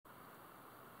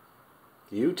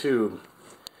YouTube.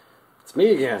 It's me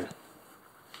again.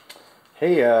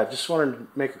 Hey, just wanted to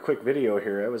make a quick video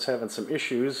here. I was having some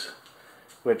issues,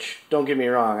 which, don't get me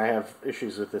wrong, I have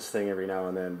issues with this thing every now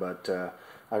and then, but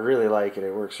I really like it.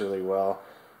 It works really well.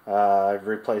 I've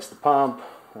replaced the pump,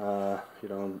 you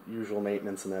know, usual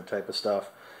maintenance and that type of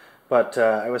stuff. But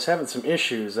I was having some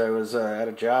issues. I was at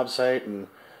a job site and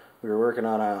we were working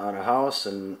on a house,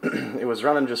 and it was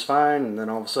running just fine, and then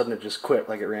all of a sudden it just quit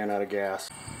like it ran out of gas.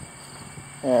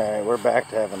 Alright, we're back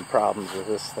to having problems with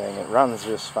this thing. It runs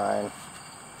just fine,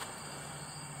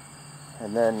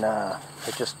 and then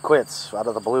it just quits out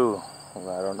of the blue.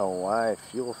 I don't know why.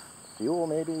 Fuel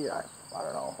maybe? I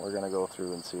don't know. We're going to go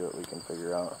through and see what we can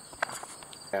figure out.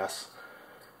 Gas.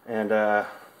 And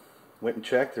went and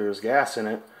checked. There was gas in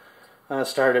it.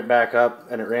 Started it back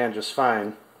up, and it ran just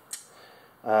fine.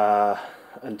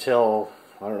 Until,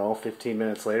 I don't know, 15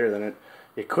 minutes later, then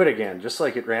it quit again, just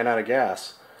like it ran out of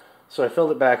gas. So I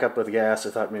filled it back up with gas.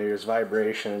 I thought maybe it was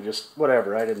vibration and just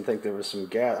whatever. I didn't think there was some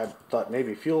gas. I thought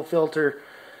maybe fuel filter.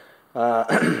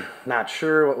 Not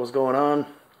sure what was going on,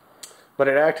 but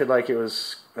it acted like it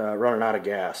was running out of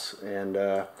gas. And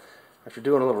after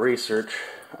doing a little research,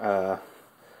 I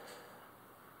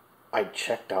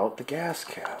checked out the gas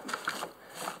cap,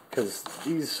 because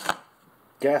these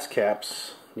gas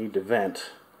caps need to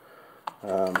vent.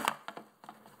 The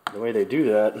way they do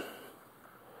that,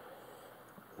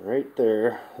 right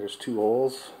there's two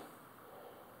holes.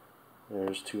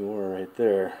 There's two more right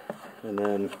there, and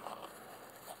then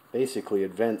basically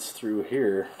it vents through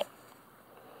here.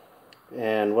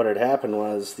 And what had happened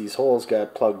was these holes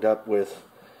got plugged up with,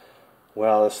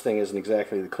 well, this thing isn't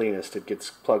exactly the cleanest. It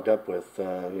gets plugged up with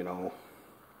you know,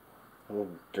 little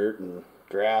dirt and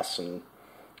grass and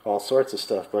all sorts of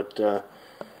stuff. But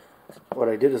what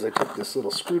I did is I took this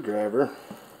little screwdriver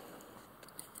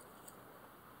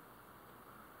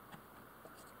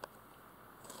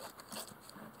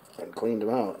and cleaned them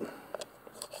out.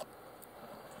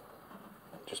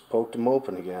 Just poked them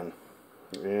open again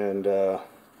and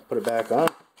put it back on.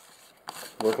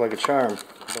 Worked like a charm.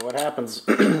 But what happens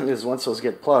is once those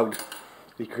get plugged,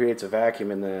 it creates a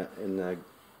vacuum in the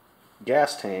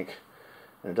gas tank,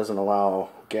 and it doesn't allow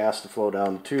gas to flow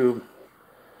down the tube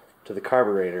to the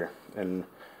carburetor. And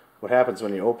what happens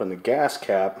when you open the gas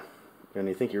cap and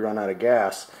you think you run out of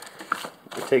gas,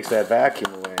 it takes that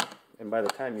vacuum away, and by the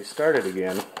time you start it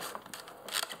again,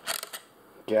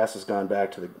 gas has gone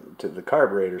back to the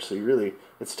carburetor. So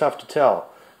it's tough to tell.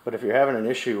 But if you're having an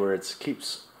issue where it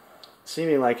keeps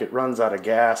seeming like it runs out of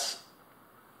gas,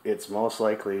 it's most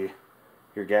likely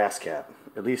your gas cap.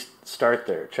 At least start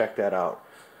there. Check that out.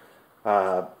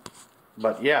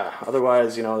 But yeah,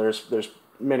 otherwise, you know, there's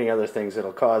many other things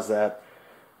that'll cause that.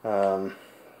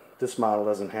 This model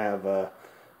doesn't have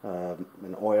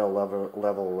an oil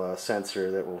level sensor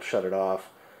that will shut it off,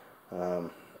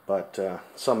 but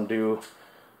some do.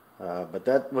 But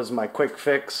that was my quick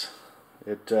fix.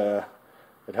 It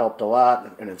helped a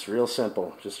lot, and it's real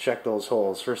simple. Just check those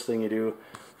holes. First thing you do,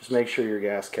 just make sure your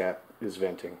gas cap is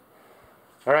venting.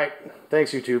 Alright,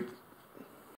 thanks YouTube.